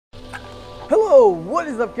Hello, what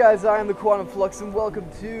is up guys? I am the Quantum Flux and welcome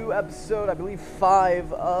to episode, I believe,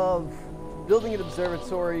 5 of Building an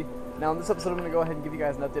Observatory. Now in this episode I'm going to go ahead and give you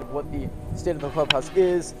guys an update of what the state of the clubhouse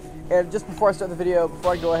is. And just before I start the video,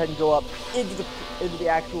 before I go ahead and go up into the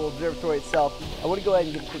actual observatory itself, I want to go ahead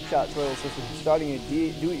and give a quick shout out to our little sister who's starting a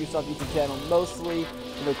do-it-yourself YouTube channel, mostly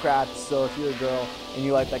crafts. So if you're a girl and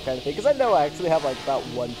you like that kind of thing, because I know I actually have like about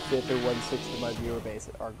 1/5 or 1/6 of my viewer base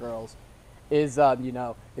are girls. You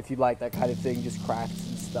know, if you like that kind of thing, just crafts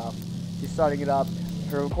and stuff. She's starting it up.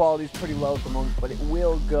 Her quality is pretty low at the moment, but it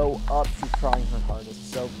will go up. She's trying her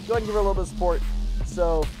hardest. So go ahead and give her a little bit of support.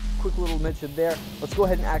 So, quick little mention there. Let's go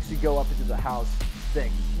ahead and actually go up into the house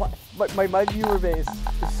thing. What? My viewer base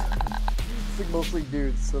is like mostly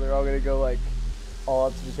dudes, so they're all gonna go like all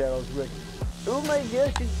up to the channel. Like, oh my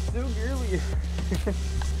gosh, it's so girly.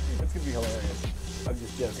 It's gonna be hilarious. I'm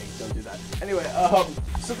just joking, don't do that. Anyway,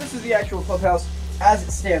 so this is the actual clubhouse as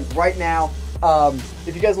it stands right now.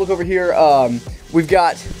 If you guys look over here, we've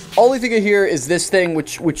got, only thing in here is this thing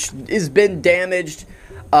which has been damaged.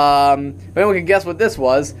 If anyone can guess what this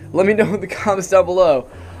was, let me know in the comments down below.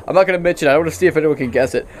 I'm not going to mention it, I want to see if anyone can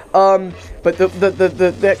guess it. But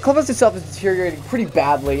the clubhouse itself is deteriorating pretty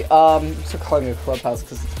badly. I'm still calling it a clubhouse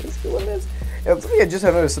because it's basically what it is. And something I just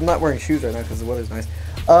have noticed, I'm not wearing shoes right now because the weather's nice.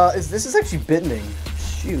 This is actually bending.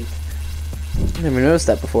 Shoot. I never noticed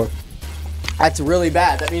that before. That's really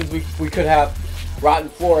bad. That means we could have rotten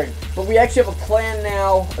flooring. But we actually have a plan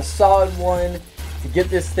now, a solid one, to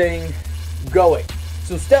get this thing going.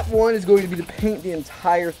 So step one is going to be to paint the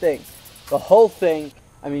entire thing. The whole thing.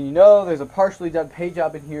 I mean, you know, there's a partially done paint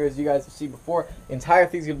job in here, as you guys have seen before. The entire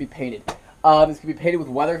thing's going to be painted. It's going to be painted with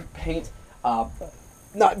weather paint.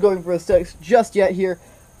 Not going for aesthetics just yet here.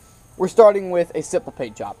 We're starting with a simple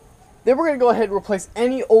paint job. Then we're going to go ahead and replace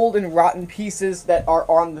any old and rotten pieces that are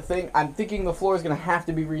on the thing. I'm thinking the floor is going to have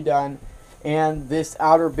to be redone. And this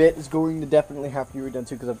outer bit is going to definitely have to be redone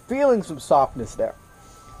too, because I'm feeling some softness there.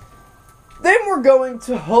 Then we're going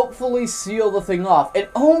to hopefully seal the thing off. And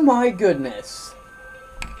oh my goodness.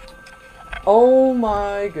 Oh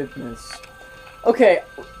my goodness. Okay,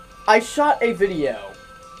 I shot a video.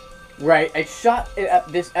 Right, I shot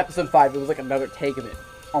this episode 5. It was like another take of it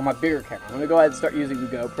on my bigger camera. I'm going to go ahead and start using the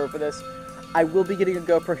GoPro for this. I will be getting a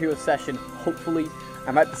GoPro Hero session, hopefully.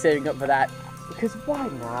 I might be saving up for that, because why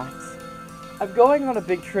not? I'm going on a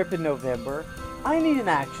big trip in November. I need an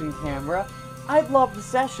action camera. I'd love the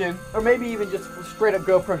session, or maybe even just straight up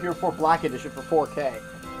GoPro Hero 4 Black Edition for 4K.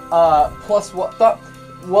 Plus what?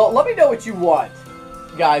 Well, let me know what you want,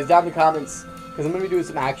 guys, down in the comments, because I'm going to be doing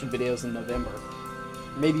some action videos in November.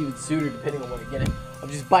 Maybe even sooner, depending on when I get it. I'm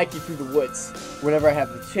just biking through the woods whenever I have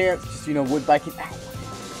the chance. Just, you know, wood biking.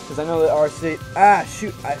 Because I know that our state. Ah,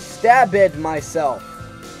 shoot. I stabbed myself.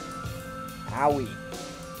 Owie.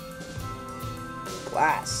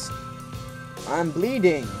 Glass. I'm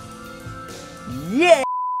bleeding. Yeah!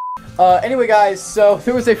 Anyway, guys, so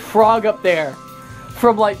there was a frog up there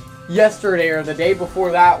from, like, yesterday or the day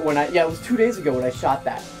before that when it was 2 days ago when I shot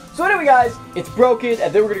that. So anyway, guys, it's broken,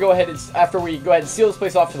 and then we're going to go ahead and, after we go ahead and seal this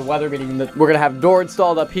place off to the weather, meaning that we're going to have a door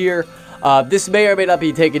installed up here. This may or may not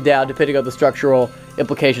be taken down, depending on the structural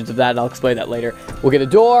implications of that, and I'll explain that later. We'll get a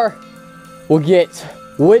door. We'll get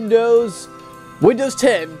Windows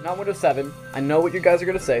 10, not Windows 7. I know what you guys are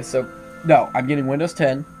going to say, so no, I'm getting Windows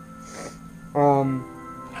 10.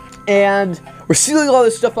 And we're sealing all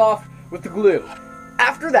this stuff off with the glue.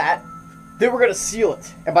 After that, then we're going to seal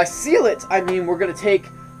it. And by seal it, I mean we're going to take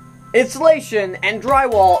insulation and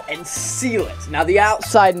drywall and seal it. Now the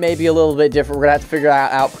outside may be a little bit different. We're gonna have to figure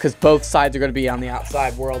that out because both sides are gonna be on the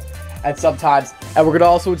outside world at sometimes. And we're gonna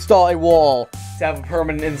also install a wall to have a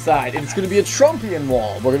permanent inside. And it's gonna be a Trumpian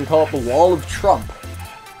wall. We're gonna call it the Wall of Trump.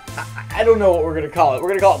 I don't know what we're gonna call it. We're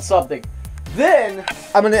gonna call it something. Then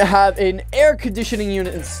I'm gonna have an air conditioning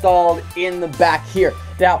unit installed in the back here.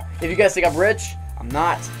 Now, if you guys think I'm rich, I'm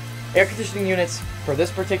not. Air conditioning units for this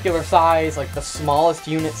particular size, like the smallest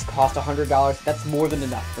units, cost $100. That's more than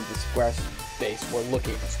enough for the square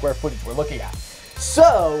footage we're looking at.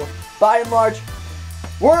 So, by and large,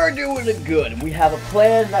 we're doing it good. And we have a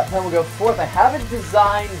plan, and that plan will go forth. I haven't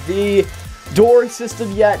designed the door system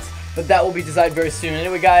yet, but that will be designed very soon.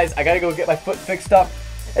 Anyway, guys, I gotta go get my foot fixed up.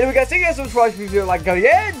 Anyway, guys, thank you guys so much for watching. Please do like,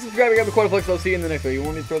 and subscribe, and the Quantum Flux. I'll see you in the next video. You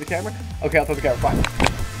want me to throw the camera? Okay, I'll throw the camera. Fine.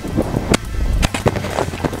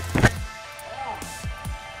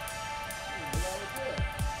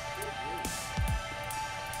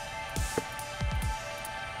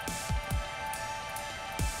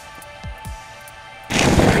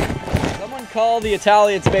 Someone call the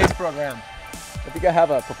Italian space program. I think I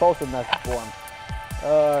have a propulsion message for him.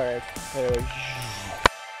 Alright, anyway.